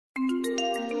My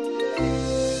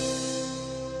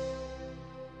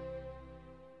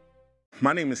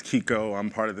name is Kiko. I'm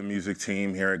part of the music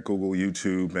team here at Google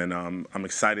YouTube, and I'm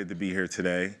excited to be here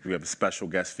today. We have a special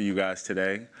guest for you guys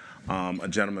today, a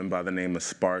gentleman by the name of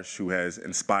Sparsh, who has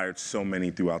inspired so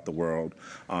many throughout the world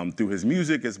through his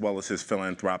music as well as his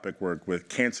philanthropic work with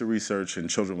cancer research and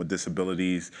children with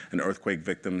disabilities and earthquake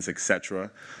victims,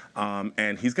 etc.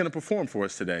 And he's going to perform for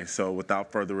us today. So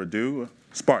without further ado,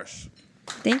 Sparsh.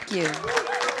 Thank you.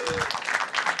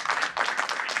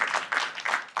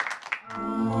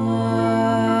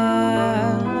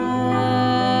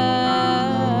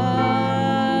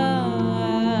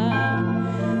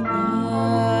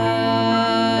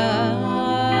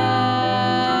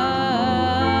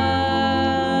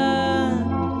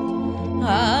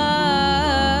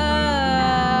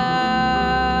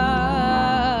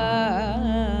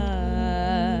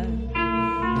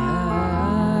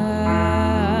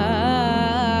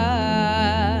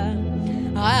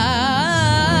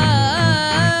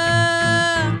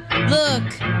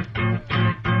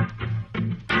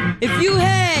 If you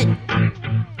had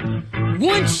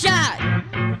one shot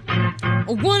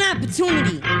or one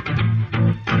opportunity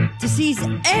to seize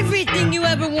everything you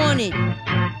ever wanted,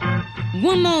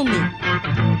 one moment,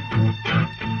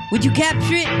 would you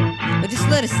capture it or just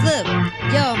let it slip?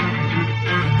 Yo,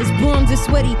 his palms are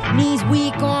sweaty, knees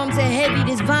weak, arms are heavy,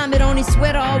 there's vomit on his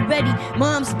sweater already.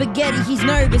 Mom's spaghetti, he's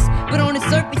nervous, but on the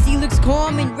surface he looks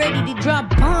calm and ready to drop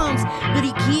bombs. But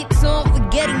he keeps on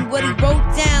forgetting what he wrote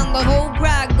down. The whole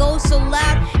crowd goes so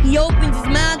loud, he opens his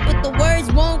mouth, but the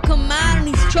words won't come out, and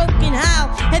he's choking. How?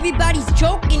 Everybody's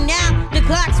choking now, the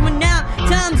clock's run out,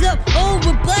 time's up,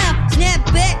 over, blah. Snap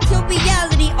back to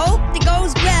reality, oh, there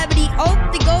goes gravity, oh,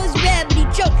 there goes gravity,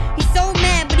 choke. He's so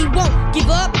mad, but he won't give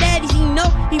up, that is, he know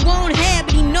he won't have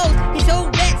it, he knows his whole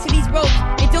back to these ropes.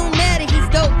 It don't matter, he's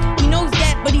dope, he knows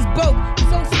that, but he's broke. He's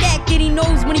so stacked that he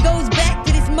knows when he goes back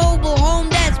to this mobile home,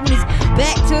 that's when it's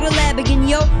back to the lab again.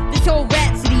 Yo, this whole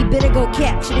rhapsody, better go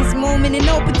capture this moment and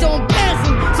hope it don't pass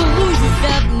him. So lose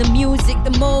yourself in the music,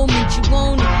 the moment you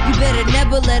own it, you better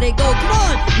never let it go. Come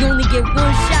on, you only get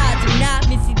one shot, do not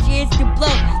miss a chance to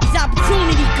blow. This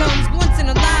opportunity comes once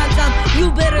in a lifetime, you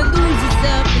better lose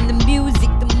yourself in the music,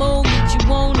 the moment you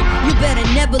own it, you better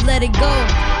never let it go.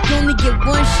 You only get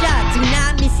one shot, do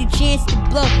not miss a chance to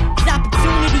blow. This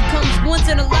opportunity comes once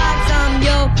in a lifetime,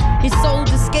 yo. His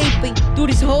soul's escaping through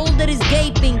this hole that is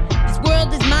gaping. This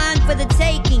world is mine for the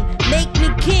taking, make me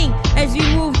king as we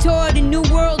move toward a new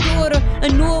world order. A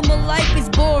normal life is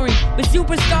boring, but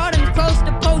superstardom's close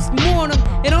to post-mortem.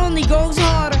 It only goes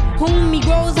harder, homie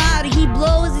grows hotter. He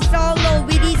blows, it's all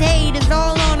over, these haters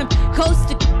all on him. Coast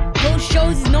to coast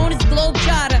shows, he's known as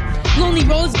Globetrotter. Lonely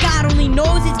roads, God only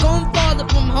knows it's going farther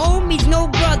from home. He's no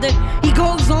brother, he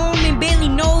goes home and barely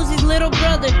knows his little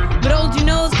brother. But old you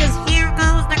knows, cause here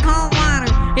goes the cold water.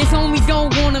 His homies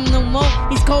don't want him no more,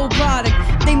 he's cold product.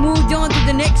 They moved on to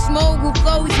the next smoke who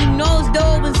flows, he knows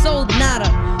dope and sold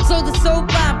nada. So the soap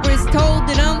opera is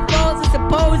told that unfolds, I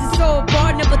suppose it's so a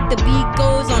partner, but the beat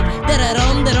goes on.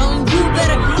 Da-da-dum, da-dum, you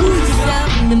better lose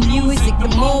yourself in the music, the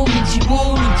moment you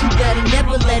own it, you better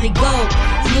never let it go.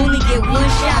 You only get one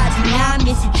shot, do not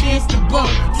miss a chance to blow.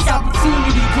 This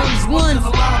opportunity comes once,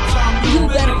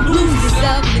 you better lose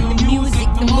yourself in the music,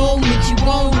 the moment you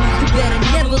own it, you better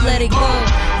never let it go.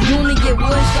 You only get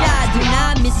one shot, do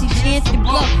not miss a chance to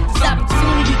blow. This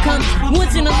opportunity comes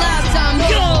once in a lifetime,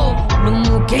 yo. No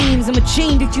more games, I'm a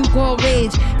chain that you call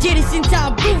rage. Jettison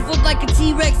top roof up like a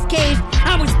T-Rex cage.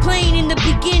 I was playing in the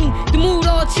beginning, the mood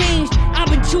all changed. I've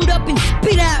been chewed up and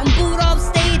spit out and booed off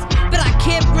stage, but I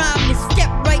kept rhyming and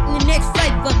step right in the next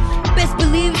cipher. Best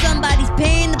believe somebody's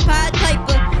paying the Pied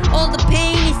Piper. All the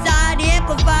pain inside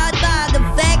amplified by the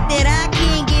fact that I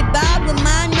can't get by with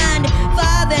my 9 to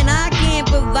 5, and I can't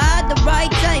provide the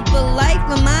right type of life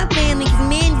for my family. Cause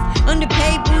man, these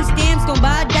underpaid food stamps don't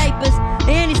buy diapers,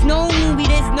 and it's no movie,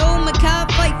 there's no Mackay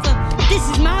Pfeiffer. This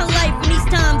is my life, and these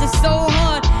times are so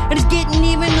hard, and it's getting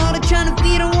even harder trying to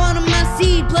feed on one of my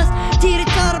seed. Plus,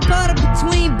 teeter-totter part of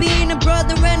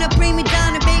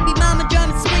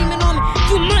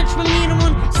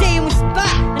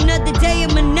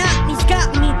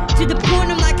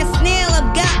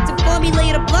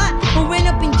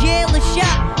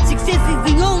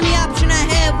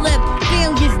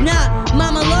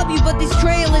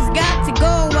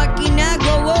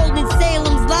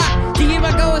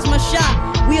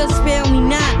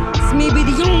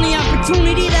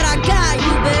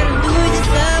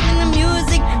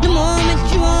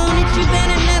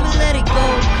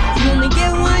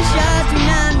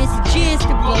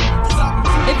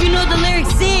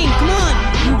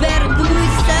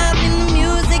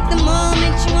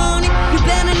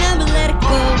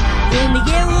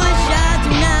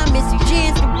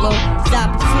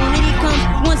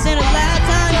once in a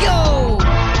lifetime. Yo!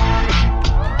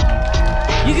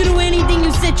 You can do anything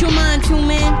you set your mind to,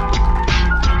 man.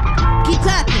 Keep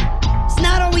clapping. It's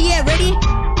not over yet. Ready?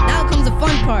 Now comes the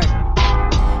fun part.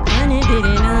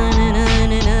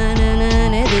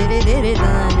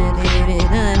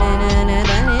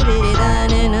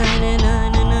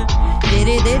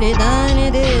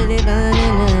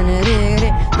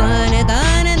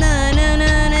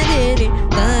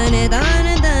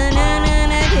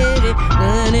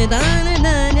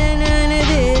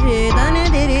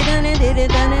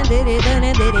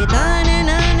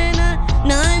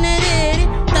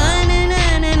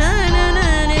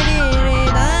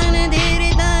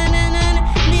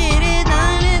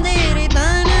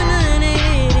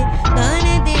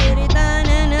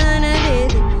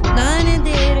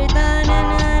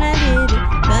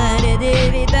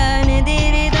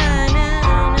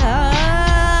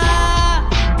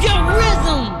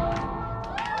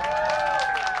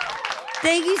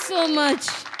 Thank you so much.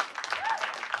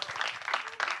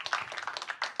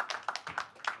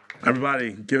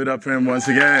 Everybody, give it up for him once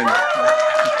again.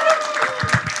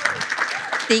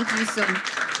 Thank you so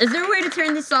much. Is there a way to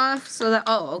turn this off so that...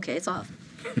 Oh, okay, it's off.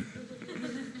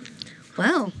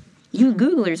 Well, you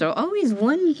Googlers are always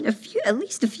at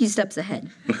least a few steps ahead.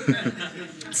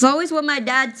 It's always what my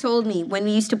dad told me when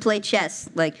we used to play chess.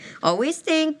 Like, always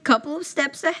think a couple of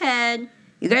steps ahead.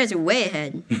 You guys are way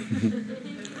ahead.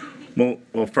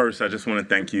 Well, first, I just want to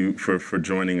thank you for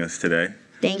joining us today.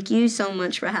 Thank you so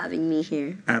much for having me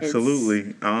here.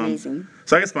 Absolutely. Amazing.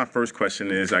 So I guess my first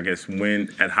question is,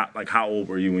 how old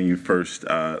were you when you first,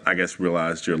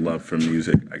 realized your love for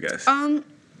music, I guess?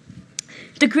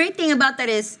 The great thing about that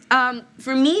is,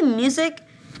 for me, music,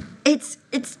 it's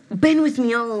been with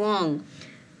me all along.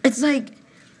 It's like,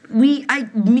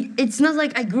 it's not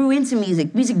like I grew into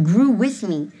music. Music grew with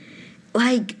me.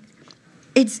 Like,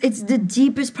 it's the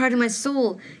deepest part of my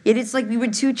soul. Yet it's like we were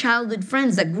two childhood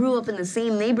friends that grew up in the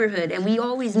same neighborhood, and we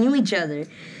always knew each other.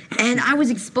 And I was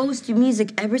exposed to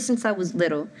music ever since I was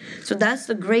little. So that's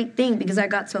the great thing, because I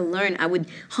got to learn. I would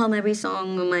hum every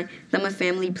song that my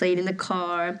family played in the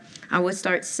car. I would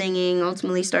start singing,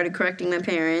 ultimately started correcting my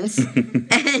parents.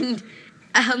 And,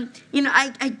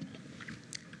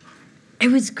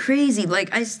 it was crazy. Like,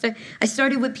 I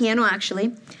started with piano,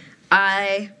 actually.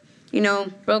 I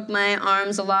broke my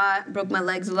arms a lot, broke my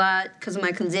legs a lot because of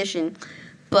my condition.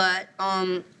 But,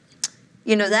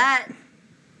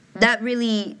 that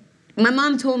really, my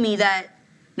mom told me that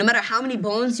no matter how many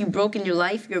bones you broke in your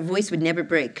life, your voice would never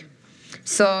break.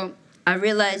 So I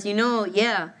realized,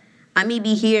 I may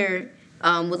be here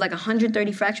with like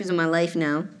 130 fractures in my life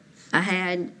now. I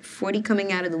had 40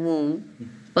 coming out of the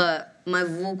womb, but my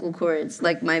vocal cords,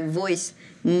 like my voice,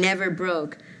 never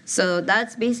broke. So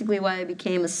that's basically why I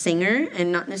became a singer and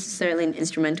not necessarily an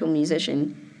instrumental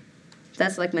musician.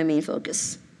 That's like my main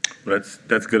focus.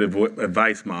 That's good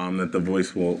advice, Mom, that the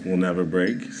voice will never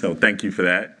break. So thank you for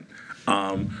that.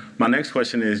 My next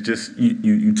question is just,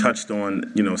 you touched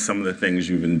on, some of the things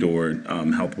you've endured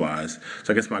health-wise.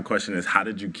 So I guess my question is, how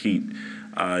did you keep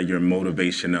your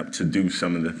motivation up to do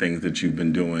some of the things that you've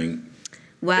been doing,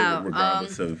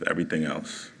 regardless of everything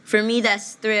else? For me,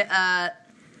 that's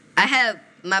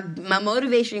my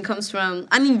motivation comes from,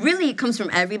 really it comes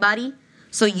from everybody.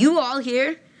 So you all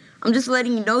here, I'm just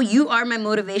letting you know you are my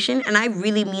motivation, and I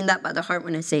really mean that by the heart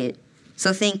when I say it.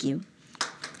 So thank you.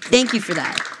 Thank you for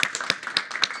that.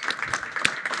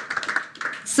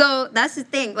 So that's the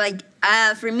thing. Like,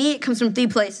 for me, it comes from 3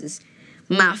 places.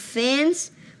 My fans,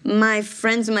 my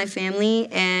friends and my family,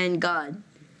 and God.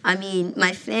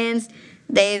 My fans,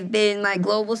 they've been my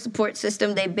global support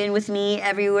system. They've been with me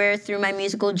everywhere through my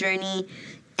musical journey.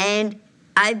 And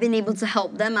I've been able to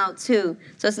help them out too.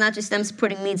 So it's not just them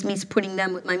supporting me, it's me supporting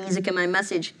them with my music and my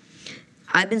message.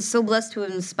 I've been so blessed to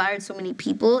have inspired so many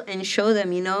people and show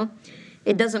them,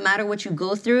 it doesn't matter what you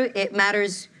go through, it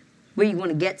matters where you want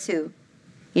to get to,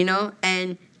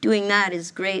 And doing that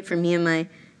is great for me and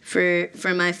for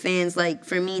my fans. Like,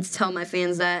 for me to tell my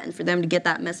fans that and for them to get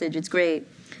that message, it's great.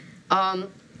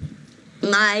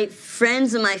 My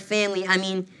friends and my family,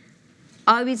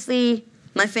 obviously,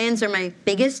 my fans are my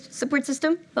biggest support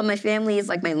system, but my family is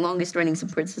like my longest running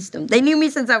support system. They knew me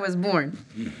since I was born.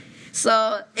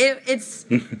 So it's,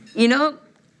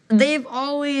 they've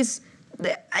always,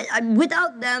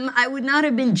 without them, I would not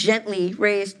have been gently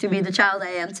raised to be the child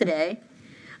I am today.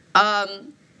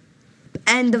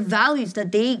 And the values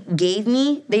that they gave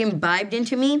me, they imbibed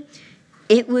into me,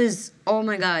 it was, oh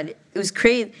my God, it was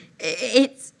crazy.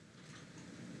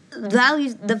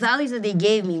 the values that they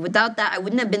gave me. Without that, I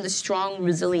wouldn't have been the strong,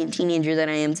 resilient teenager that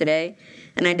I am today.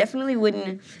 And I definitely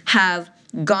wouldn't have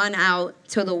gone out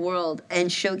to the world and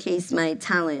showcased my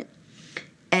talent.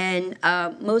 And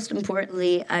most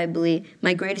importantly, I believe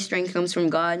my greatest strength comes from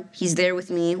God. He's there with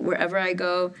me wherever I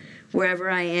go, wherever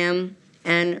I am,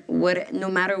 and no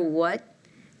matter what.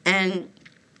 And,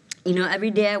 you know,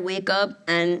 every day I wake up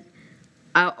and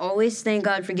I always thank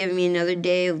God for giving me another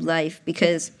day of life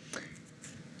because,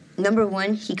 number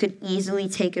one, he could easily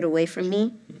take it away from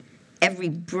me. Every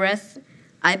breath,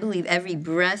 I believe every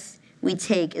breath we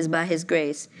take is by his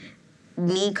grace.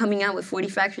 Me coming out with 40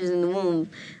 fractures in the womb,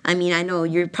 I mean, I know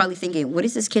you're probably thinking, what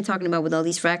is this kid talking about with all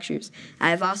these fractures?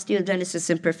 I have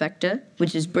osteogenesis imperfecta,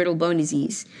 which is brittle bone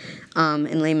disease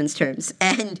in layman's terms.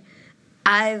 And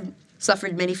I've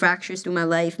suffered many fractures through my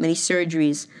life, many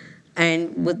surgeries.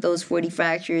 And with those 40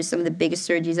 fractures, some of the biggest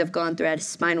surgeries I've gone through, I had a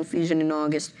spinal fusion in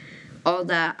August. All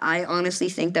that, I honestly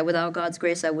think that without God's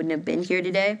grace, I wouldn't have been here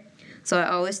today. So I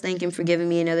always thank him for giving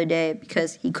me another day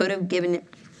because he could have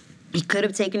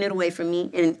taken it away from me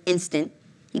in an instant.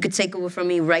 He could take it away from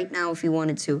me right now if he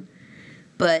wanted to.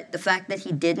 But the fact that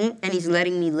he didn't and he's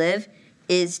letting me live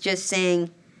is just saying,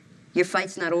 your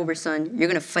fight's not over, son. You're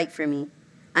going to fight for me.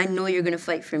 I know you're going to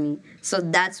fight for me. So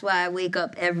that's why I wake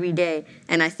up every day.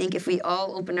 And I think if we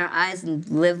all open our eyes and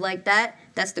live like that,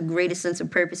 that's the greatest sense of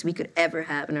purpose we could ever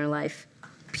have in our life.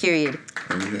 Period.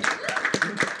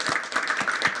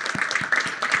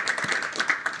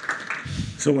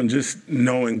 So in just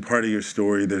knowing part of your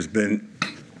story, there's been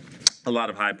a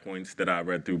lot of high points that I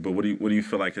read through, but what do you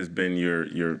feel like has been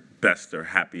your best or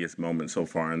happiest moment so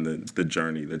far in the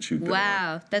journey that you've been on?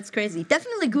 Wow, that's crazy.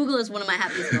 Definitely Google is one of my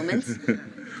happiest moments.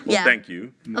 Well, thank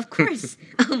you. Of course.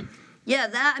 I've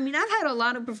had a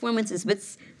lot of performances, but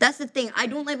that's the thing. I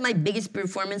don't let my biggest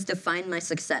performance define my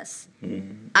success.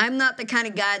 Mm-hmm. I'm not the kind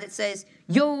of guy that says,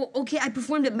 yo, okay, I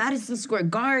performed at Madison Square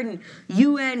Garden,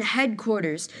 UN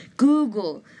headquarters,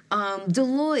 Google,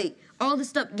 Deloitte, all this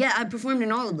stuff. Yeah, I performed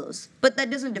in all of those, but that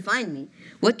doesn't define me.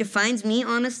 What defines me,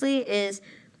 honestly, is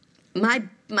my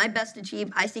best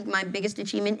achievement. I think my biggest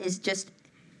achievement is just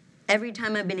every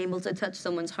time I've been able to touch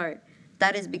someone's heart.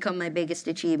 That has become my biggest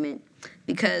achievement.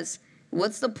 Because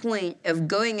what's the point of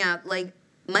going out, like,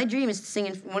 one of my dreams is to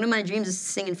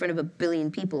sing in front of 1 billion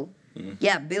people. Mm-hmm.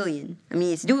 Yeah, 1 billion. I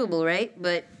mean, it's doable, right?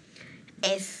 But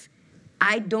what's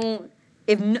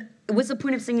the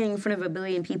point of singing in front of 1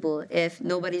 billion people if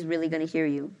nobody's really going to hear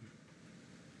you?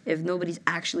 If nobody's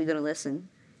actually going to listen?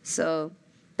 So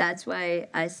that's why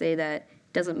I say that it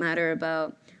doesn't matter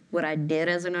about what I did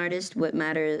as an artist. What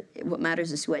matters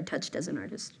is who I touched as an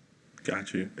artist.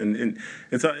 Got you. And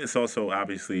it's also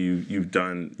obviously you've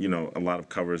done, you know, a lot of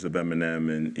covers of Eminem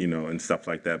and, you know, and stuff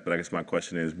like that. But I guess my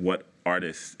question is, what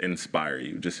artists inspire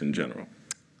you just in general?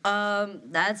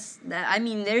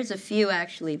 There's a few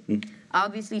actually. Mm-hmm.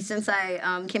 Obviously, since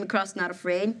I came across Not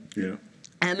Afraid, yeah,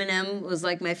 Eminem was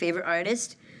like my favorite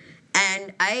artist.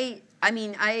 And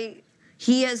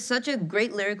he has such a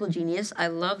great lyrical genius. I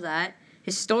love that.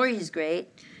 His story is great.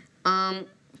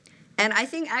 And I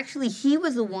think actually he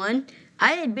was the one.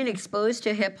 I had been exposed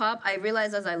to hip-hop. I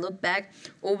realized as I look back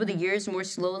over the years more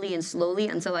slowly and slowly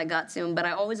until I got to him. But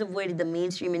I always avoided the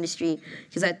mainstream industry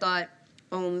because I thought,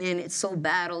 oh man, it's so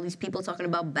bad. All these people talking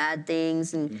about bad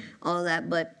things and all that.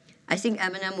 But I think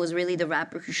Eminem was really the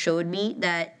rapper who showed me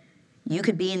that you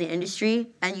could be in the industry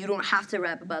and you don't have to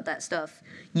rap about that stuff.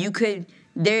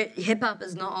 Hip-hop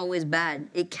is not always bad.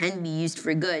 It can be used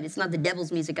for good. It's not the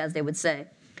devil's music, as they would say.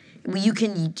 You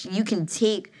can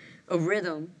take a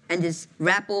rhythm and just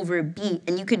rap over a beat,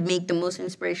 and you could make the most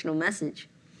inspirational message.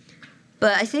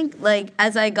 But I think, like,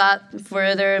 as I got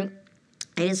further,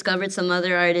 I discovered some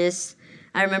other artists.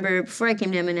 I remember before I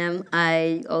came to Eminem,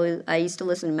 I used to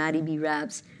listen to Matty B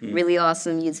Raps, really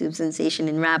awesome YouTube sensation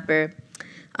and rapper.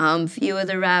 Few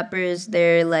other rappers,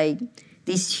 they're like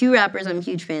these 2 rappers I'm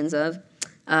huge fans of.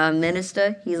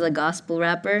 Minister, he's a gospel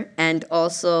rapper, and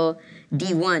also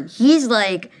D1. He's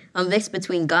like a mix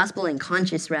between gospel and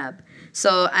conscious rap.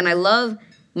 So, and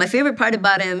my favorite part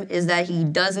about him is that he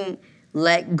doesn't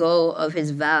let go of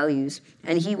his values,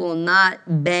 and he will not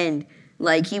bend.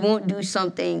 Like, he won't do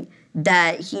something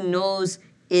that he knows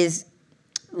is,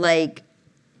 like,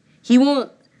 he won't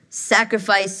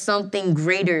sacrifice something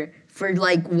greater for,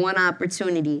 like, one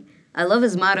opportunity. I love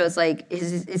his motto. It's like,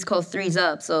 it's called 3's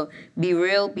Up. So be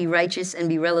real, be righteous, and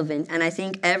be relevant. And I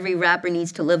think every rapper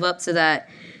needs to live up to that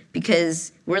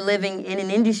because we're living in an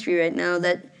industry right now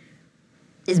that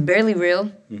is barely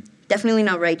real, definitely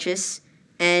not righteous,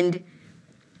 and,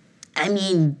 I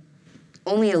mean,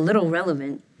 only a little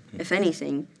relevant, if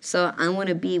anything. So I want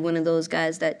to be one of those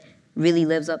guys that really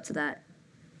lives up to that.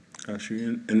 Got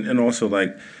you. And also,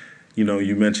 like, you know,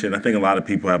 you mentioned, I think a lot of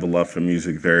people have a love for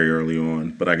music very early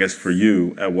on, but I guess for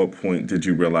you, at what point did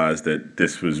you realize that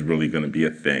this was really going to be a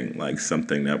thing, like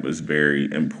something that was very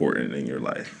important in your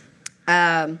life?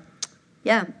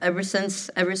 Yeah, ever since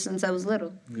I was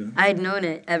little. Yeah. I had known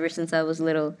it ever since I was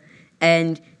little,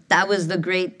 and that was the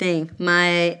great thing.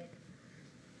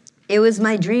 It was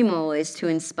my dream always to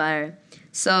inspire.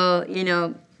 So, you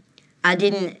know,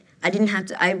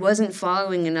 I wasn't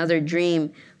following another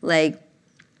dream like,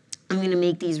 I'm gonna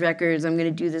make these records, I'm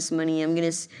gonna do this money, I'm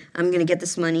gonna get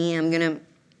this money, I'm gonna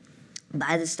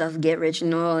buy this stuff, get rich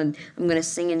and all, and I'm gonna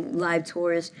sing in live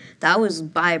tours. That was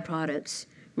byproducts.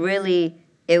 Really,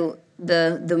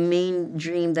 the main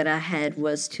dream that I had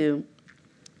was to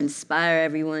inspire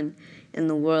everyone in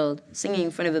the world. Singing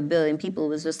in front of 1 billion people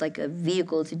was just like a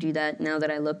vehicle to do that now that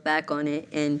I look back on it.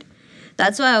 And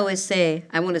that's why I always say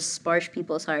I want to sparsh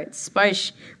people's hearts.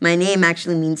 Sparsh, my name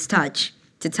actually means touch,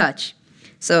 to touch.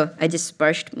 So I just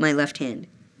sparshed my left hand.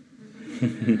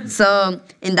 So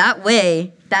in that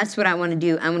way, that's what I want to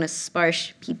do. I want to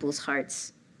sparsh people's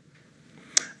hearts.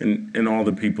 And all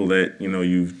the people that, you know,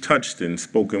 you've touched and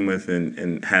spoken with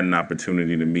and had an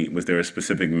opportunity to meet, was there a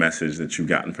specific message that you've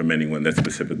gotten from anyone that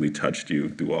specifically touched you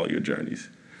through all your journeys?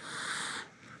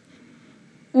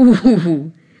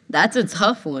 Ooh, that's a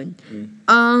tough one.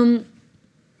 A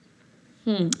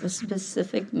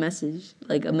specific message,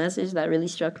 like a message that really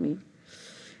struck me.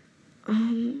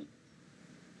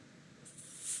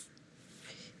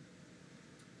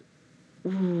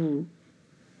 Ooh,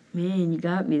 man, you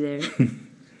got me there.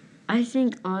 I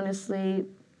think, honestly,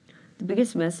 the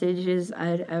biggest messages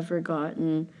I'd ever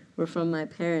gotten were from my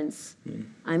parents.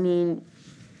 I mean,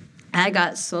 I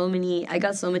got so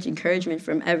much encouragement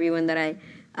from everyone that I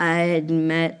had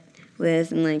met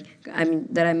with, and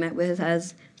that I met with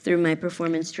as through my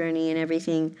performance journey and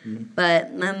everything.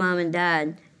 But my mom and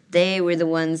dad, they were the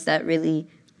ones that really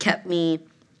kept me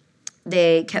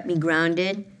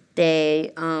grounded.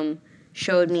 They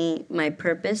showed me my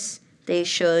purpose. They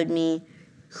showed me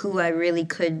who I really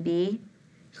could be,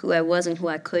 who I was and who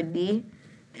I could be.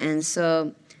 And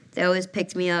so they always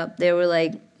picked me up. They were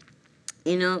like,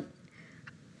 you know,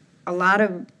 a lot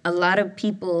of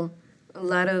people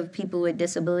with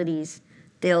disabilities,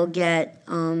 they'll get,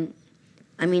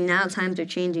 I mean, now times are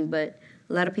changing, but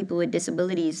a lot of people with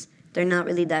disabilities, they're not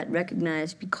really that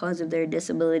recognized because of their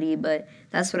disability, but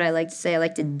that's what I like to say. I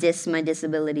like to diss my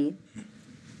disability.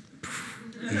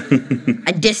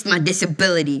 I dissed my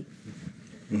disability.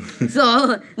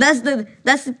 So that's the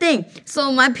thing.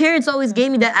 So my parents always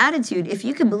gave me that attitude. If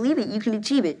you can believe it, you can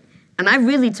achieve it. And I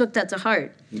really took that to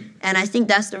heart. And I think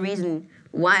that's the reason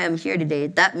why I'm here today.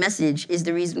 That message is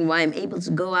the reason why I'm able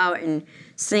to go out and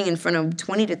sing in front of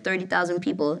 20 to 30,000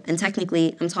 people. And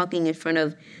technically, I'm talking in front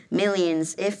of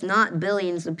millions, if not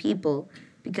billions of people,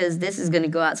 because this is going to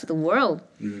go out to the world.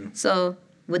 Yeah. So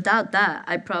without that,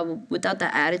 without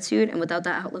that attitude and without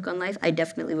that outlook on life, I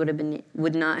definitely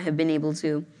would not have been able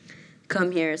to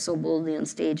come here so boldly on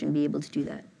stage and be able to do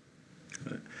that.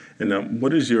 And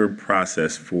what is your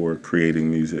process for creating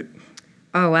music?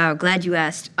 Oh wow, glad you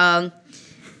asked.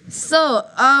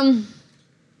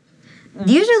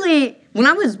 Usually when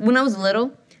I was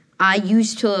little, I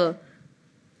used to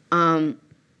when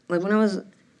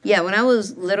I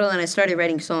was little and I started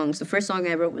writing songs. The first song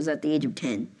I wrote was at the age of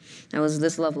 10. That was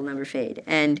This Love Will Never Fade.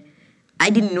 And I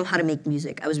didn't know how to make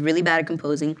music. I was really bad at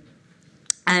composing.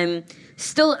 I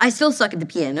still suck at the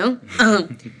piano.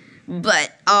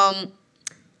 But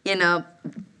you know,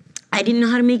 I didn't know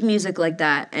how to make music like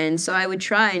that. And so I would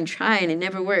try and it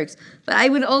never works. But I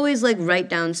would always write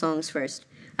down songs first.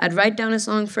 I'd write down a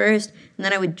song first, and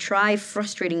then I would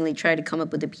frustratingly try to come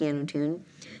up with a piano tune.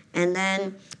 And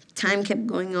then time kept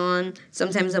going on.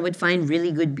 Sometimes I would find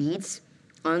really good beats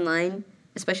online,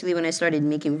 especially when I started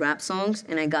making rap songs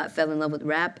and I fell in love with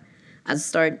rap.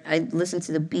 I'd listen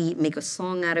to the beat, make a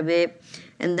song out of it.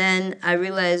 And then I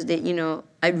realized that, you know,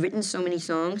 I'd written so many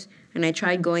songs and I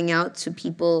tried going out to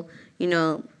people, you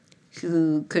know,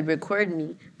 who could record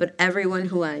me. But everyone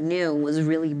who I knew was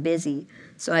really busy.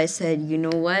 So I said, you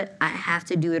know what? I have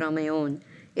to do it on my own.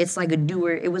 It was like a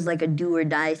do or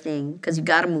die thing because you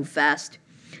got to move fast.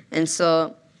 And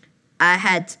so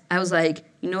I was like,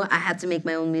 you know what? I have to make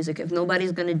my own music. If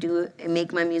nobody's going to do it and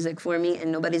make my music for me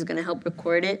and nobody's going to help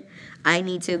record it, I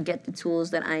need to get the tools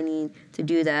that I need to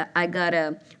do that. I got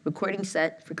a recording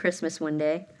set for Christmas one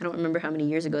day. I don't remember how many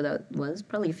years ago that was,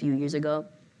 probably a few years ago.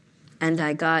 And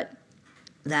I got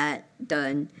that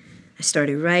done. I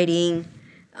started writing,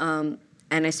 and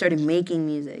I started making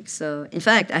music. So, in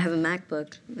fact, I have a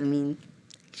MacBook. I mean,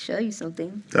 I can show you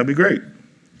something. That'd be great.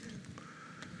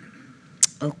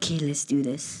 Okay, let's do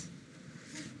this.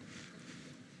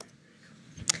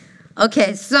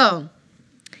 Okay, so,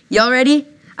 y'all ready?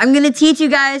 I'm gonna teach you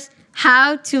guys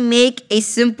how to make a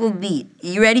simple beat.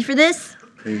 You ready for this?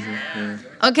 Yeah.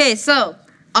 Okay, so,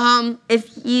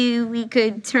 if we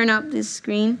could turn up this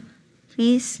screen,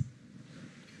 please.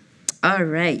 All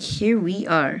right, here we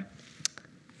are.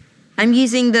 I'm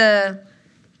using the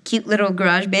cute little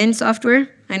GarageBand software.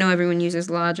 I know everyone uses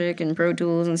Logic and Pro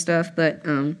Tools and stuff, but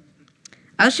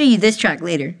I'll show you this track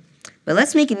later. But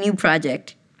let's make a new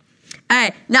project. All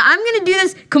right, now I'm gonna do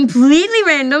this completely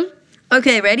random.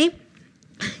 Okay, ready?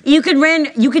 You could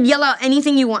yell out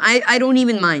anything you want. I don't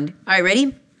even mind. All right,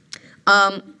 ready?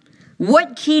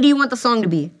 What key do you want the song to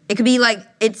be? It could be like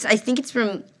I think it's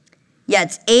from, yeah,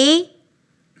 it's A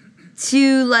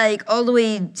to like all the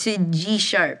way to G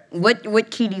sharp. What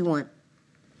key do you want?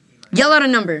 Yell out a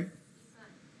number.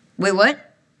 Wait,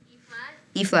 what? E flat.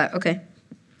 E flat. Okay.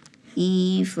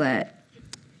 E flat.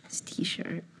 It's T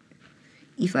sharp.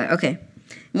 E flat. Okay.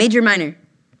 Major, minor.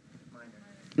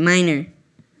 Minor.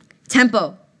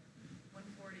 Tempo.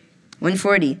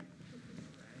 140.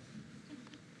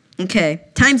 Okay.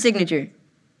 Time signature.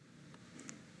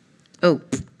 Oh.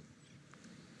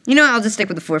 You know what? I'll just stick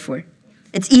with the 4/4.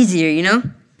 It's easier, you know?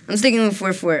 I'm sticking with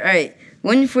 4/4. All right.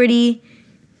 140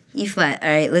 E flat. All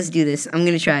right, let's do this. I'm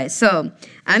going to try it. So,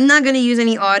 I'm not going to use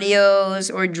any audios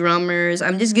or drummers.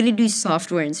 I'm just going to do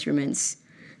software instruments.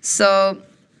 So,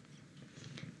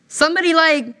 somebody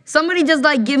just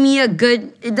like give me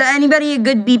anybody a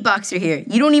good beatboxer here?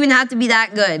 You don't even have to be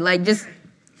that good. Like just,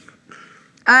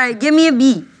 all right, give me a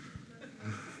beat.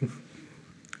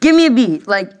 Give me a beat.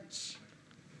 Like,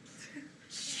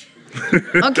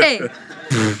 okay.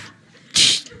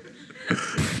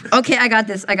 Okay, I got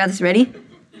this. Ready?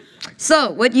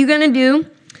 So, what you're gonna do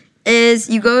is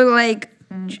you go like,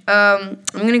 I'm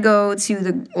gonna go to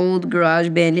the old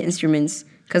GarageBand instruments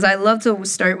because I love to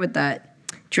start with that.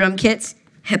 Drum kits,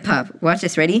 hip hop. Watch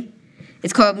this, ready?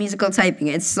 It's called musical typing.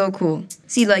 It's so cool.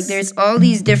 See, like there's all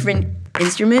these different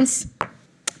instruments.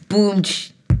 Boom.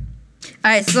 All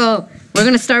right, so we're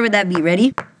gonna start with that beat.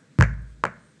 Ready?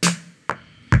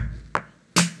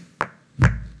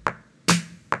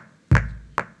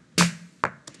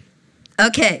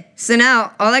 Okay, so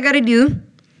now all I gotta do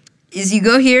is you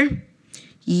go here,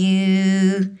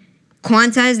 you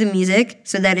quantize the music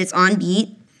so that it's on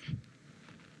beat.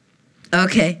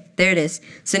 Okay, there it is.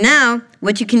 So now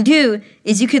what you can do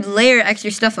is you could layer extra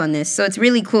stuff on this, so it's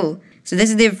really cool. So this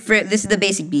is the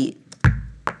basic beat.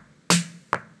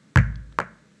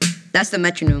 That's the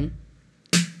metronome.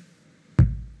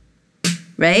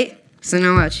 Right? So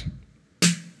now watch.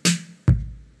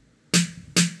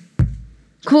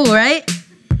 Cool, right?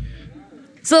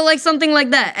 So like something like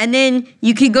that. And then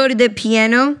you could go to the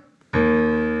piano.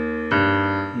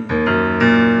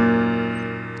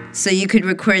 So you could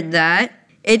record that.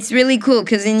 It's really cool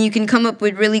because then you can come up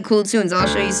with really cool tunes. I'll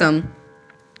show you some.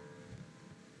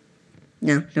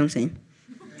 No, don't sing.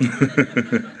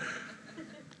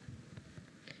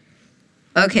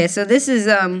 Okay, so this is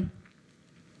an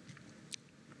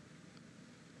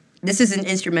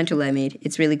instrumental I made.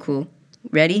 It's really cool.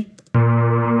 Ready?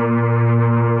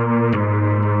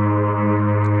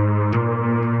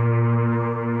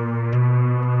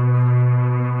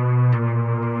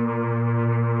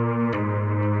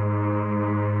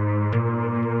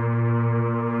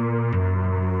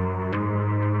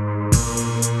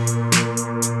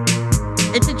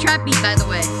 It's a trap beat, by the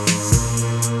way.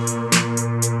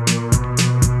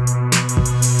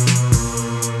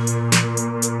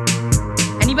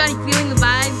 Anybody feeling the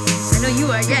vibes? I know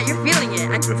you are. Yeah, you're feeling it.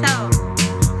 I can tell.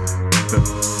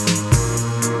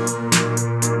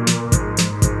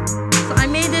 So I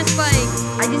made this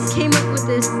I just came up with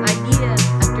this idea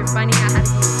after finding out how to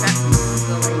do a trap beat.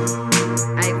 So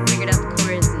I figured out the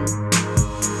chorus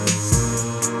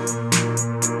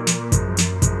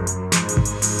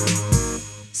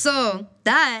So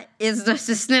that is just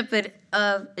a snippet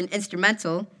of an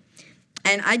instrumental.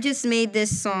 And I just made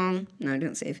this song. No,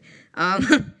 don't save.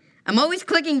 I'm always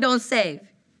clicking don't save.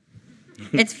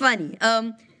 It's funny.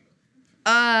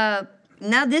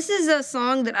 Now this is a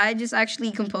song that I just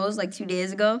actually composed like 2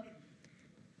 days ago.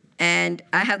 And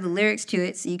I have the lyrics to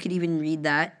it, so you could even read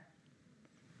that.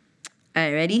 All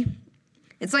right, ready?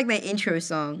 It's like my intro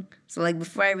song. So like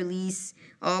before I release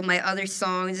all my other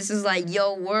songs, this is like,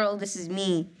 yo world, this is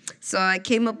me. So I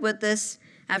came up with this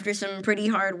after some pretty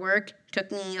hard work.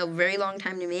 Took me a very long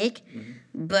time to make.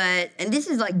 Mm-hmm. And this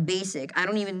is like basic. I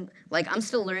don't even, I'm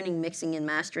still learning mixing and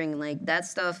mastering. Like that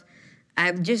stuff,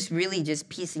 I'm just really just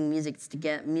piecing music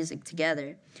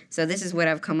together. So this is what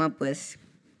I've come up with.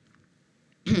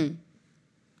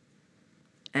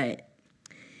 Alright.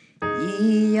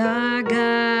 Ye are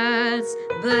gods,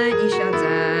 but ye shall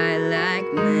die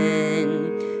like men.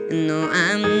 And no,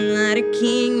 I'm not a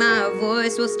king, my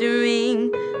voice will still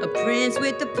ring, a prince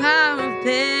with the power of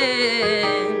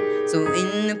pen. So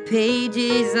in the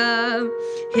pages of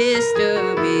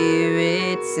history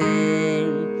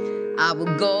written, I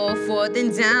will go forth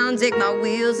and down, take my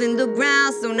wheels in the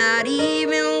ground, so not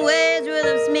even waves will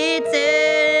have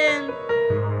smitten.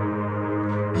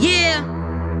 Yeah.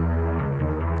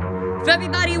 For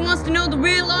everybody who wants to know the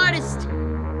real artist,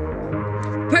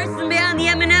 person behind the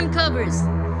Eminem covers,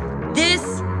 this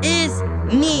is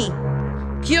me,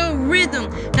 Purhythm.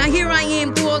 Now here I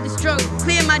am through all the struggle,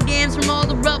 clear my dams from all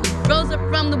the rubble, rose up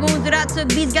from the wounds that I took.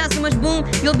 Beats got so much boom,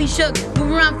 you'll be shook.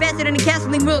 Move around faster than a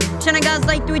castling rook, shining God's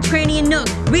light through each cranium nook.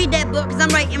 Read that book, cause I'm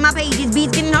writing my pages.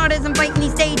 Beats getting harder as I'm fighting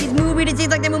these stages. Move readers, it's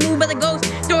like they were moved by the ghost.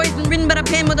 Stories been written by the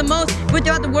pen with the most. Went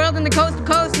throughout the world and the coast to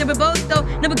coast. Never boast though,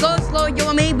 never go slow. Yo,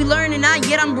 I may be learning, not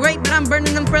yet I'm great, but I'm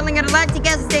burning, I'm furling at a lactic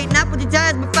acid state. Not with the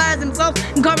ties, but fires themselves.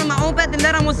 I'm carving my own path and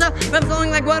that almost up. Rub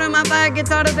flowing like water, my fire gets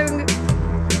harder than...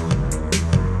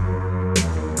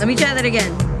 Let me try that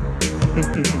again.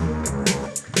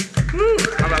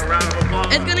 How about a round of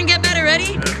applause? It's gonna get better,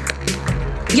 ready?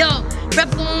 Yo, rap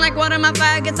flowing like water, my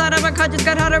fire gets hotter, our cut just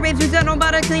got hotter, rapes, we said don't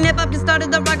bother, clean hip up, just started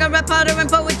the rock, I rap harder, and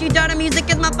poetry, daughter, music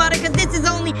is my father, cause this is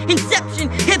only inception,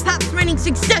 hip-hop's running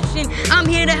succession, I'm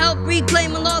here to help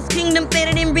reclaim a lost kingdom,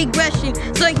 faded in regression,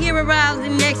 so here arrives the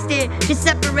next year, just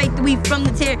separate the wheat from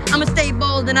the tear, I'ma stay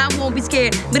bold and I won't be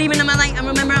scared, but even in my light, I'm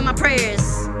remembering my prayers,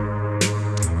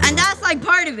 and that's like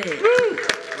part of it. Woo!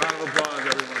 Round of applause,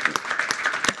 everyone.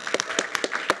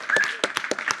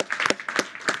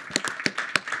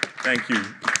 Thank you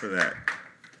for that.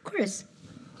 Of course.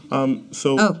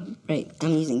 So, Oh, right,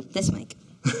 I'm using this mic.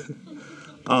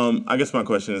 I guess my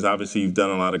question is, obviously you've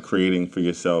done a lot of creating for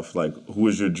yourself. Like, who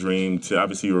is your dream to,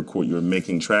 obviously you're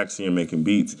making tracks and you're making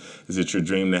beats. Is it your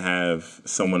dream to have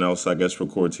someone else, I guess,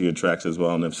 record to your tracks as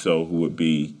well? And if so, who would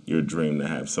be your dream to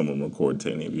have someone record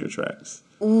to any of your tracks?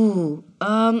 Ooh,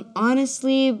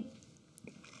 honestly,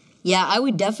 yeah, I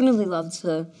would definitely love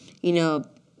to, to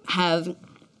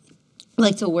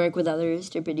work with others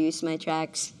to produce my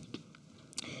tracks.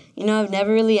 I've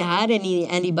never really had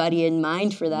anybody in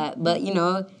mind for that, but,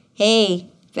 hey,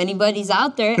 if anybody's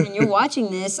out there and you're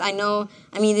watching this,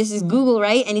 this is Google,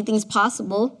 right? Anything's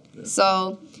possible. Yeah.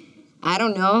 So, I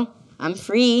don't know. I'm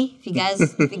free. If you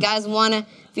guys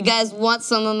want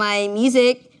some of my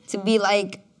music to be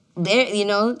like there,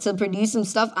 to produce some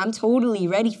stuff, I'm totally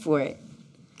ready for it.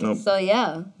 So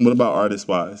yeah. What about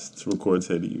artist-wise to record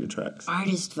to your tracks?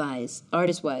 Artist-wise,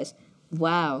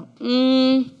 wow.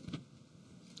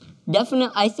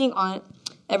 Definitely, I think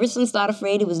ever since Not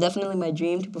Afraid, it was definitely my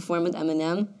dream to perform with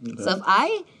Eminem. Okay. So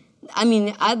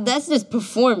if that's just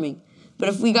performing. But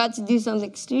if we got to do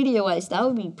something studio-wise, that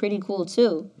would be pretty cool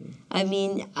too.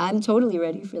 I'm totally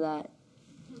ready for that.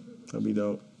 That'd be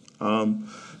dope.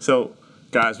 So,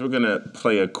 guys, we're gonna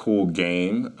play a cool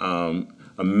game.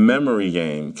 A memory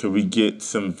game. Could we get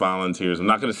some volunteers? I'm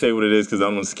not going to say what it is because I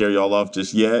don't want to scare y'all off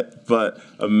just yet, but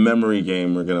a memory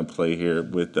game we're going to play here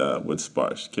with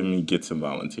Sparsh. Can we get some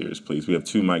volunteers, please? We have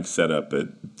 2 mics set up at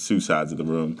 2 sides of the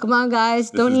room. Come on,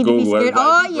 guys. Don't need to be scared.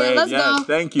 Oh, yeah, let's go.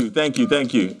 Thank you.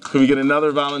 Can we get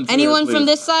another volunteer, Anyone please? From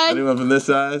this side? Anyone from this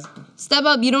side? Step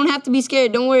up. You don't have to be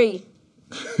scared. Don't worry.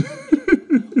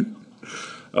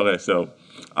 Okay, so...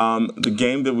 the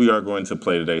game that we are going to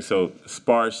play today. So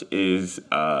Sparsh is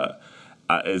a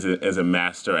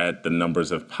master at the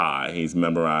numbers of pi. He's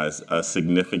memorized a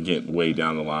significant way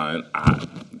down the line.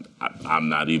 I'm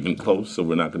not even close, so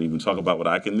we're not going to even talk about what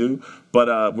I can do.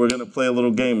 But we're going to play a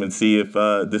little game and see if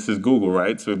this is Google,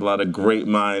 right? So we have a lot of great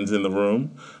minds in the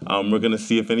room. We're going to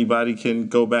see if anybody can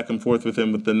go back and forth with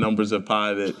him with the numbers of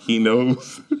pi that he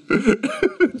knows.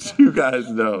 That you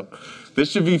guys know. This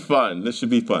should be fun.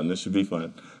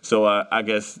 So I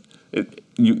guess, do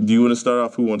you want to start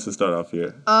off? Who wants to start off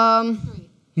here? 3.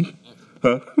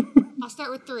 Huh? I'll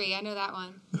start with 3. I know that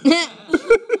one.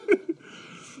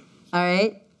 All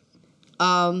right.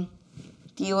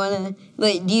 Do you want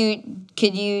to, do you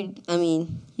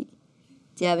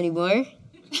have any more?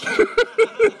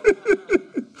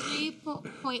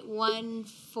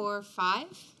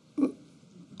 3.145?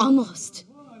 Almost.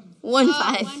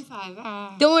 1.5.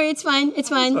 1.5. Don't worry, it's fine.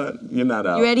 You're not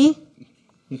out. You ready?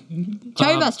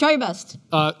 Try your best.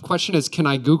 Question is, can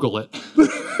I Google it?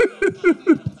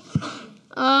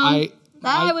 I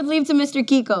would leave to Mr.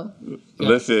 Kiko. Yeah.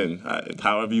 Listen,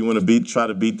 however you want to try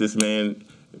to beat this man,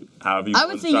 however you I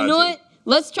would say, you know what?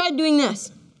 Let's try doing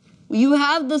this. You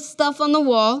have the stuff on the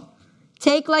wall.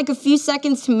 take like a few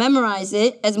seconds to memorize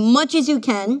it as much as you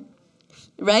can,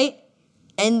 right?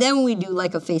 And then we do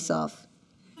like a face-off.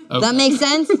 Okay. That makes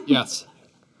sense? Yes.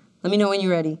 Let me know when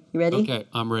you're ready. You ready? Okay,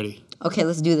 I'm ready. Okay,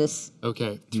 let's do this.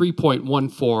 Okay,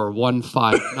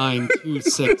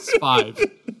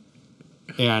 3.1415925,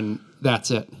 and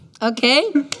that's it.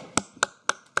 Okay?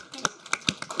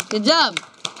 Good job.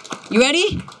 You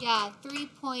ready? Yeah,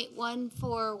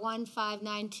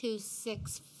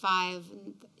 3.1415925.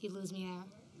 You lose me there.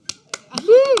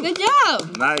 Good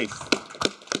job. Nice.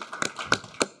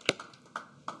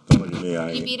 Don't look at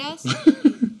me. You beat us?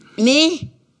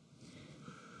 Me?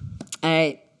 All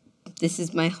right. This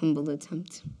is my humble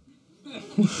attempt.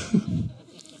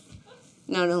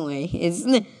 No, don't worry.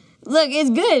 Look, it's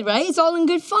good, right? It's all in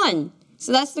good fun.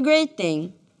 So that's the great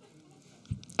thing.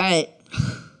 All right.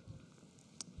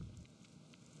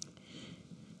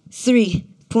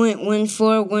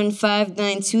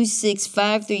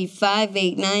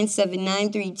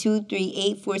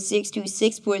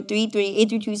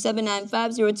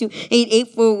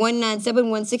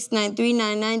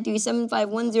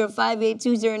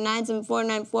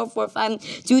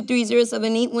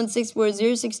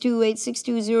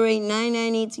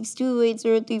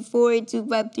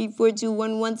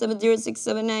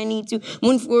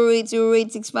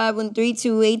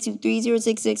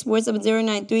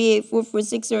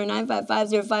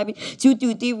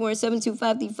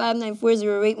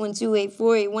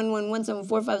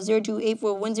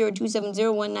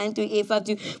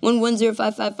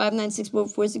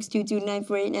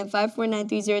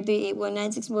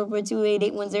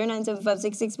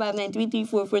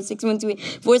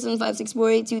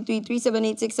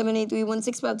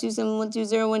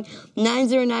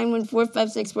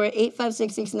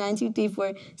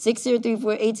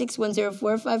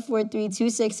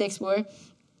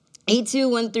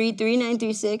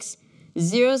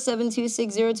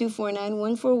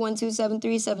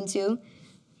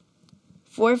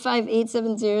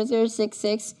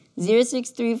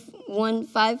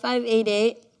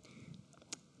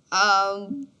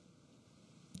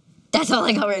 That's all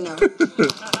I got right now.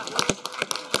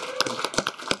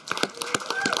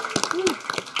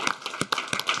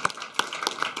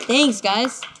 Thanks,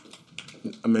 guys.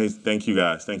 Amazing. Thank you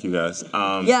guys. Thank you guys.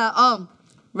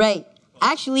 Right.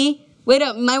 Actually, wait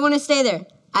up. You might want to stay there.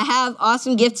 I have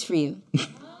awesome gifts for you.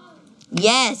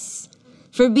 Yes.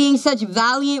 For being such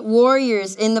valiant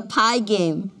warriors in the pie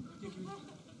game.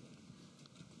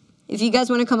 If you guys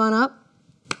want to come on up.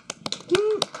 Thank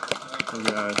you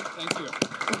guys. Thank you.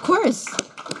 Of course.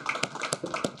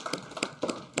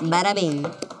 Bada bing.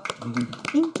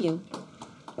 Thank you.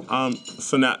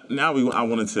 So now I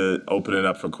wanted to open it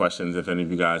up for questions. If any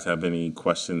of you guys have any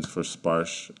questions for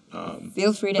Sparsh,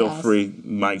 Feel free to feel ask. free.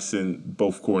 Mike's in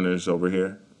both corners over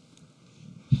here.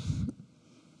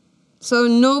 So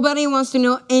nobody wants to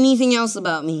know anything else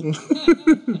about me.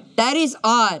 That is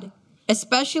odd,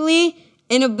 especially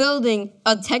in a building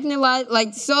of such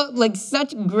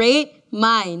great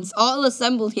minds all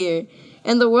assembled here,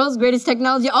 and the world's greatest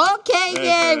technology. Okay,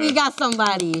 yeah, we got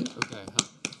somebody. Okay.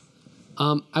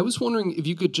 I was wondering if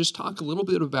you could just talk a little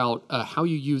bit about how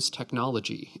you use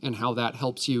technology and how that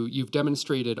helps you. You've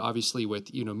demonstrated, obviously,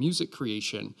 with music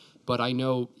creation, but I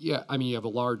know, you have a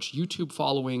large YouTube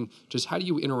following. Just how do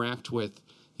you interact with,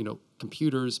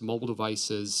 computers, mobile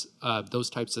devices, those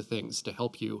types of things to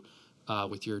help you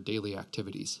with your daily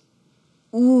activities?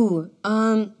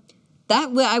 That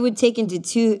I would take into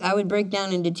two. I would break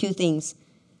down into two things.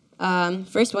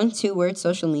 First one, 2 words: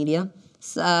 social media.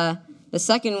 The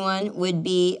second one would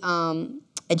be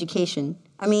education.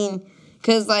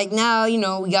 Because now,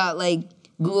 we got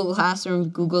Google Classroom,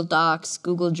 Google Docs,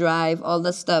 Google Drive, all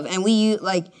that stuff. And we use,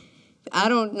 I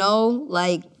don't know,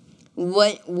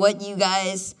 what you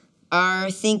guys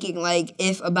are thinking,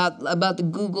 if about the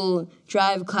Google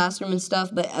Drive Classroom and stuff,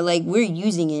 but, we're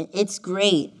using it. It's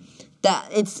great. That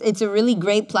it's a really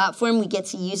great platform. We get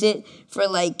to use it for,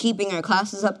 keeping our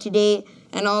classes up to date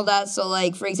and all that. So,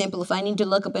 for example, if I need to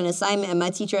look up an assignment and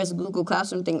my teacher has a Google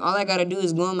Classroom thing, all I got to do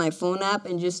is go on my phone app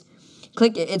and just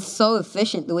click it. It's so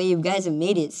efficient the way you guys have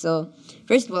made it. So,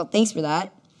 first of all, thanks for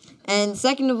that. And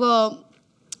second of all,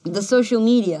 the social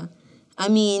media.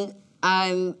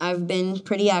 I've been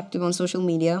pretty active on social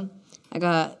media. I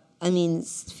got,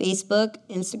 Facebook,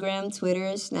 Instagram,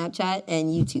 Twitter, Snapchat, and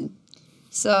YouTube.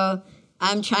 So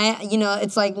I'm trying,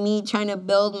 it's like me trying to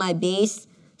build my base.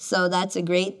 So that's a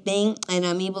great thing. And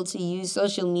I'm able to use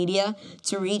social media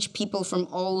to reach people from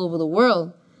all over the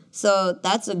world. So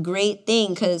that's a great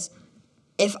thing, because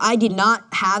if I did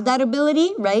not have that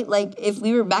ability, right? If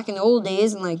we were back in the old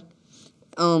days and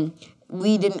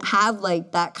we didn't have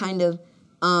that kind of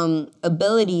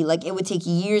ability. Like it would take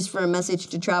years for a message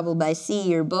to travel by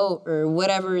sea or boat or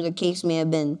whatever the case may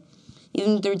have been,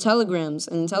 even through telegrams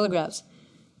and telegraphs.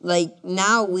 Like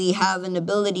now we have an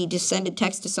ability to send a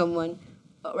text to someone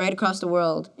right across the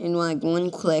world in like one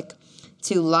click,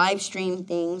 to live stream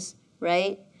things,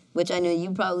 right? Which I know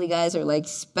you probably guys are like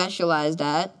specialized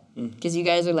at, because you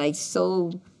guys are like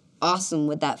so awesome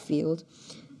with that field.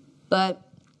 But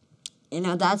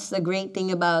that's the great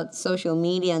thing about social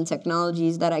media and technology,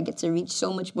 is that I get to reach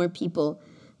so much more people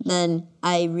than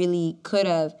I really could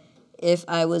have if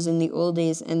I was in the old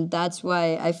days. And that's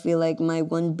why I feel like my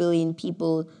 1 billion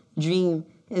people dream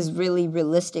is really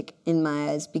realistic in my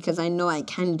eyes, because I know I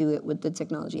can do it with the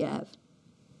technology I have.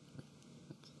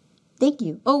 Thank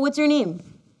you. Oh, what's your name?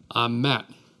 I'm Matt.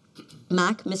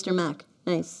 Mac, Mr. Mac.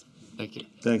 Nice. Thank you.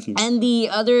 Thank you. And the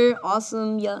other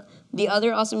awesome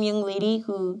young lady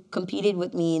who competed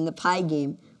with me in the pie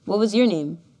game. What was your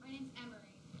name? My name's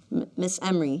Emery. Miss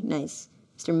Emery. Nice.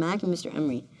 Mr. Mac and Mr.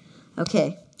 Emery.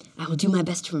 Okay. I will do my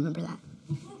best to remember that.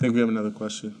 I think we have another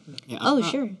question. Yeah,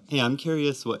 Sure. Hey, I'm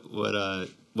curious what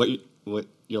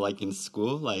you're like in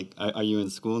school. Like, are you in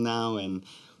school now, and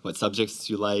what subjects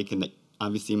you like? And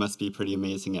obviously, you must be pretty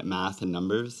amazing at math and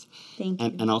numbers. Thank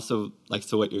you. And also, like,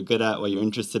 so what you're good at, what you're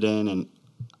interested in, and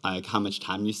like how much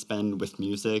time you spend with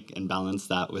music, and balance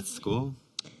that with school.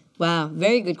 Wow.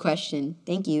 Very good question.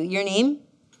 Thank you. Your name?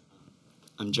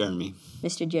 I'm Jeremy.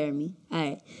 Mr. Jeremy. All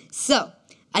right. So,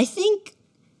 I think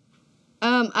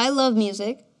I love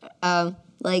music.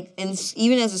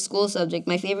 Even as a school subject,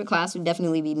 my favorite class would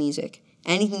definitely be music.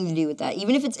 Anything to do with that,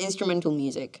 even if it's instrumental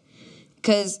music.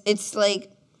 Because it's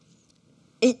like,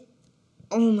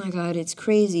 oh my God, it's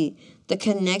crazy. The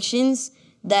connections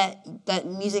that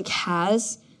music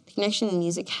has, the connection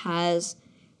music has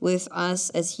with us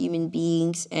as human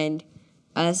beings and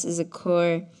us as a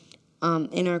core,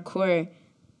 in our core,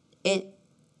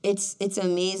 it's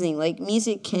amazing. Like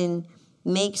music can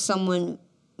make someone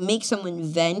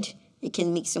vent. It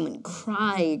can make someone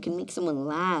cry. It can make someone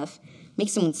laugh, make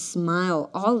someone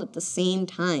smile, all at the same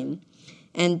time.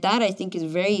 And that, I think, is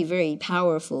very, very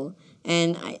powerful.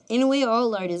 And in a way,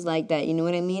 all art is like that. You know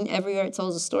what I mean? Every art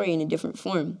tells a story in a different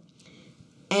form.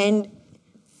 And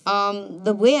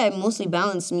the way I mostly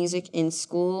balance music in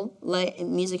school life,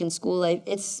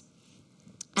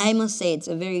 I must say, it's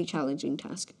a very challenging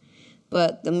task.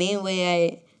 But the main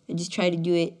way I just try to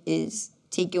do it is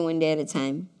take it one day at a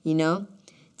time, you know?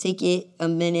 Take it a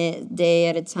minute, a day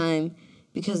at a time,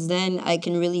 because then I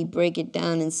can really break it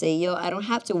down and say, yo, I don't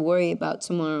have to worry about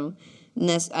tomorrow. And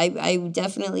I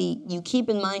definitely, you keep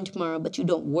in mind tomorrow, but you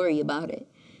don't worry about it.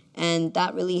 And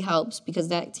that really helps, because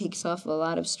that takes off a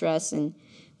lot of stress. And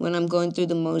when I'm going through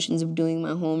the motions of doing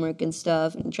my homework and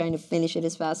stuff and trying to finish it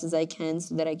as fast as I can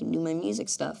so that I can do my music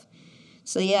stuff.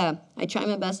 So yeah, I try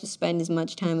my best to spend as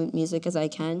much time with music as I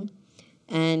can.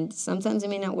 And sometimes it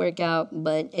may not work out,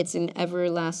 but it's an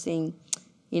everlasting,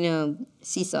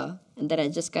 seesaw, and that I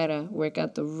just gotta work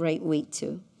out the right weight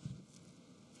to.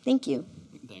 Thank you.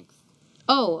 Thanks.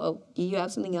 Oh, do you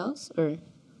have something else? Or,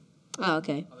 oh,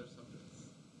 okay.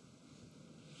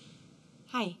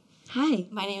 Hi. Hi.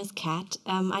 My name is Kat.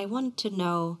 I want to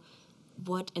know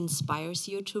what inspires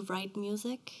you to write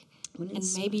music. And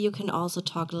maybe you can also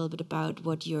talk a little bit about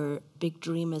what your big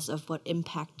dream is of what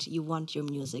impact you want your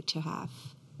music to have.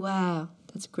 Wow,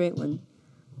 that's a great one.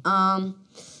 I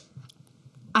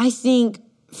think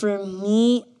for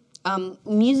me,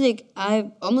 music,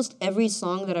 almost every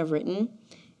song that I've written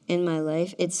in my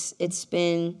life, it's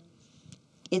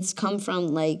come from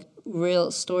like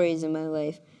real stories in my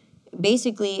life.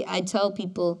 Basically, I tell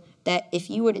people that if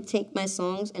you were to take my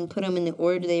songs and put them in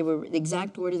the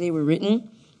exact order they were written,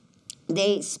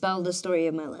 they spell the story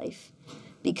of my life.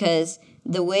 Because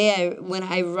the way when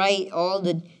I write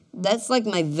that's like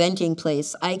my venting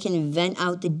place. I can vent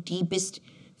out the deepest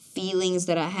feelings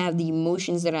that I have, the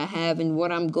emotions that I have, and what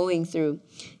I'm going through.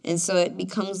 And so it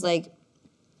becomes like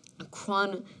a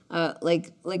chronicle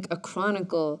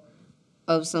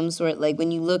of some sort. Like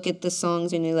when you look at the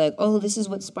songs and you're like, oh, this is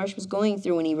what Sparsh was going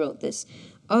through when he wrote this.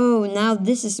 Oh, now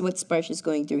this is what Sparsh is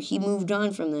going through. He moved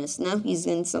on from this. Now he's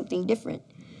in something different.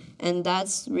 And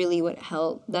that's really what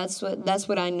helped. That's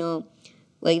what I know.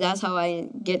 Like, that's how I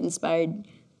get inspired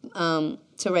to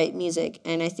write music.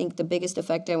 And I think the biggest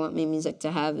effect I want my music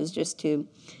to have is just to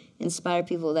inspire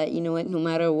people that, you know what, no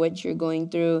matter what you're going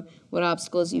through, what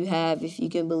obstacles you have, if you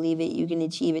can believe it, you can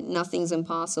achieve it. Nothing's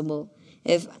impossible.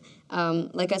 If,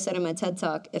 like I said in my TED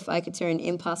Talk, if I could turn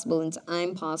impossible into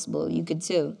I'm possible, you could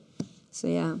too. So,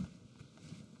 yeah.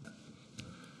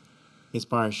 Hey,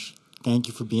 Sparsh, thank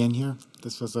you for being here.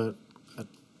 This was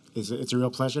it's a real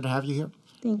pleasure to have you here.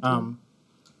 Thank you.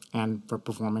 and for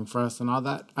performing for us and all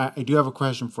that. I do have a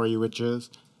question for you, which is,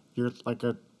 you're like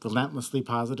a relentlessly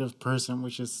positive person,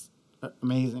 which is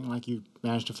amazing. Like, you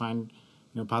managed to find,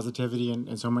 positivity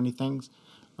in so many things.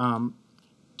 Do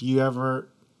you ever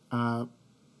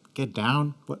get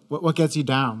down? What gets you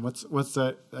down? What's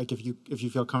the, like, if you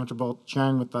feel comfortable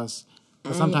sharing with us?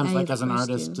 But sometimes, like, as an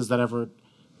artist, does that ever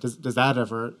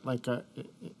like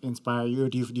inspire you? Or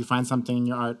do you find something in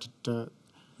your art to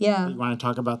you want to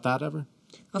talk about that ever?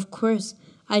 Of course,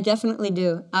 I definitely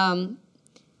do.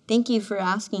 Thank you for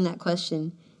asking that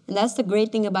question. And that's the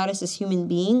great thing about us as human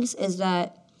beings, is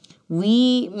that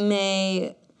we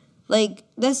may, like,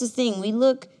 that's the thing, we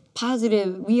look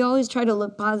positive. We always try to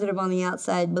look positive on the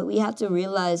outside, but we have to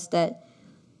realize that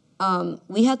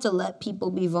we have to let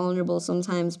people be vulnerable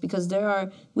sometimes, because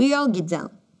we all get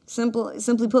down.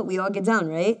 Simply put, we all get down,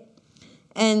 right?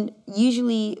 And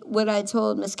usually what I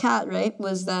told Miss Cat, right,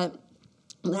 was that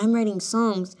when I'm writing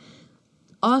songs,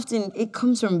 often it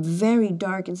comes from very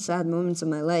dark and sad moments of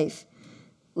my life.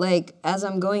 Like, as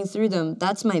I'm going through them,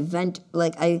 that's my vent.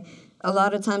 Like, a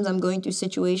lot of times I'm going through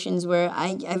situations where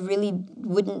I really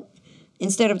wouldn't,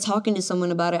 instead of talking to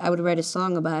someone about it, I would write a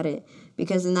song about it.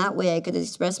 Because in that way I could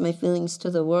express my feelings to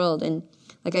the world, and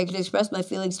like, I could express my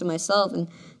feelings to myself. And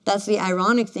that's the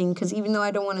ironic thing, because even though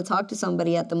I don't want to talk to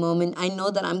somebody at the moment, I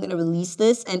know that I'm going to release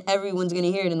this and everyone's going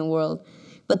to hear it in the world.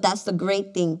 But that's the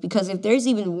great thing, because if there's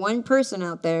even one person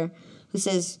out there who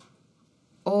says,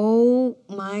 oh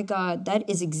my God, that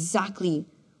is exactly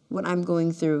what I'm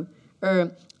going through,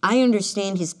 or I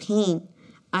understand his pain,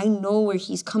 I know where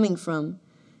he's coming from,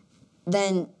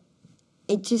 then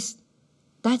that's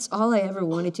all I ever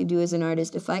wanted to do as an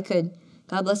artist. If I could,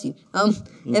 God bless you,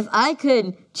 if I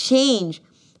could change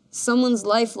someone's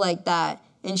life like that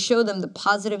and show them the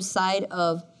positive side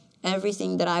of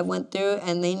everything that I went through,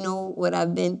 and they know what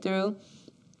I've been through,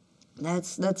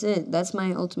 that's it. That's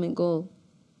my ultimate goal.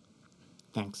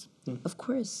 Thanks. Of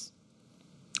course.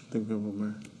 I think we have one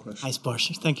more question. Hi,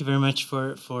 Sparsh. Thank you very much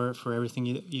for everything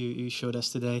you showed us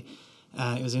today.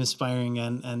 It was inspiring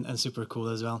and super cool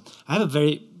as well. I have a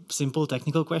very simple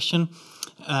technical question.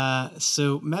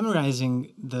 So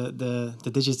memorizing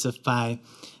the digits of pi,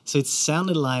 so it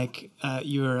sounded like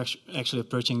you were actually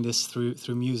approaching this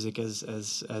through music as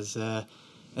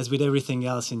with everything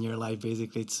else in your life.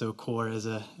 Basically, it's so core as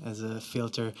a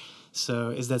filter. So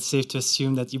is that safe to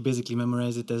assume that you basically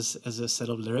memorize it as a set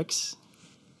of lyrics?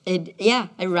 Yeah,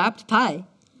 I rapped pi.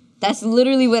 That's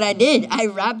literally what I did. I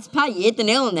rapped pi. You hit the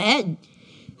nail on the head.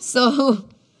 So,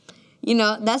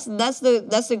 that's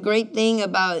the great thing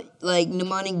about, like,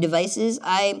 mnemonic devices.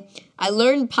 I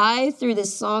learned pi through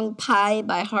this song Pi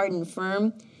by Hard and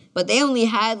Firm, but they only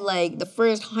had, like, the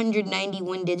first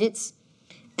 191 digits.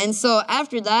 And so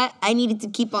after that, I needed to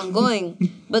keep on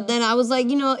going. But then I was like,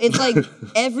 it's like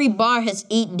every bar has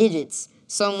 8 digits.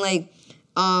 So I'm like,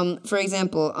 for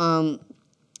example,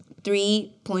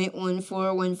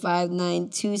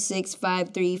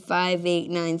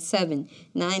 3.1415926535897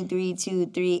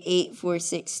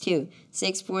 9323846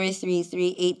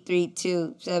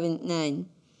 643383279.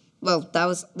 Well, that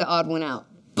was the odd one out.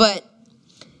 But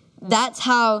that's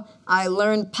how I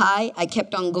learned pi. I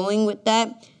kept on going with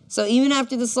that. So even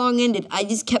after the song ended, I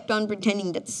just kept on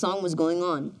pretending that the song was going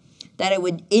on, that it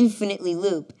would infinitely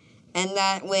loop. And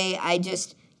that way I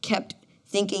just kept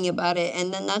thinking about it.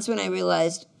 And then that's when I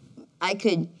realized I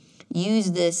could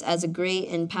use this as a great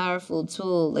and powerful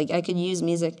tool. Like, I could use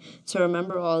music to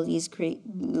remember all these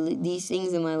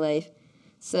things in my life.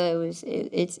 So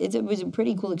it was a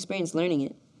pretty cool experience learning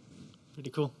it. Pretty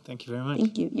cool. Thank you very much.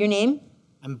 Thank you. Your name?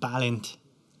 I'm Balint.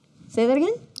 Say that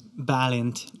again?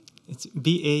 Balint. It's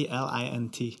Balint.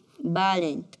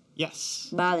 Balint. Yes.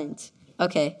 Balint.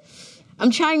 Okay.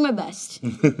 I'm trying my best.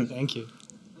 Thank you.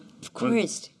 Of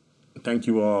course. Thank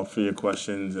you all for your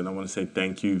questions, and I want to say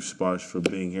thank you, Sparsh, for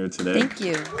being here today. Thank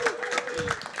you.